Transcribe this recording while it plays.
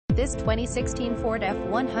This 2016 Ford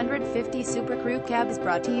F-150 SuperCrew cab is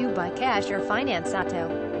brought to you by Cash or Finance Auto.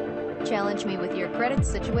 Challenge me with your credit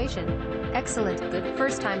situation. Excellent, good,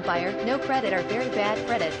 first-time buyer, no credit or very bad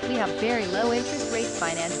credit. We have very low interest rate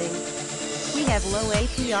financing. We have low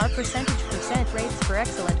APR percent rates for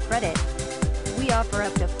excellent credit. We offer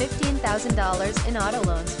up to $15,000 in auto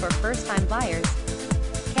loans for first-time buyers.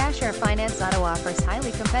 Cash or Finance Auto offers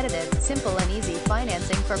highly competitive, simple and easy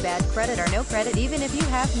financing for bad credit or no credit even if you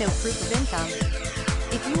have no proof of income.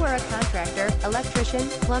 If you are a contractor, electrician,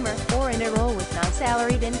 plumber, or in a role with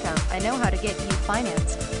non-salaried income, I know how to get you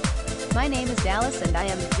financed. My name is Dallas and I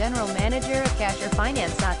am the General Manager of Cash or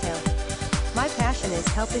Finance Auto. My passion is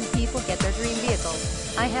helping people get their dream vehicle.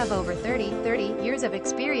 I have over 30 years of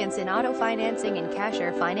experience in auto financing, and Cash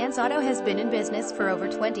or Finance Auto has been in business for over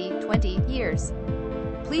 20 years.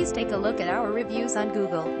 Please take a look at our reviews on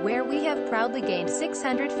Google, where we have proudly gained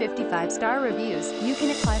 655-star reviews. You can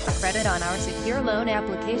apply for credit on our secure loan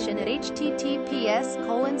application at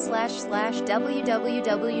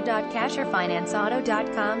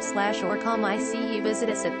https://www.cashorfinanceauto.com/ or call my CE. Visit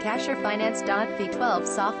us at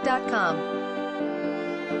cashorfinance.v12soft.com.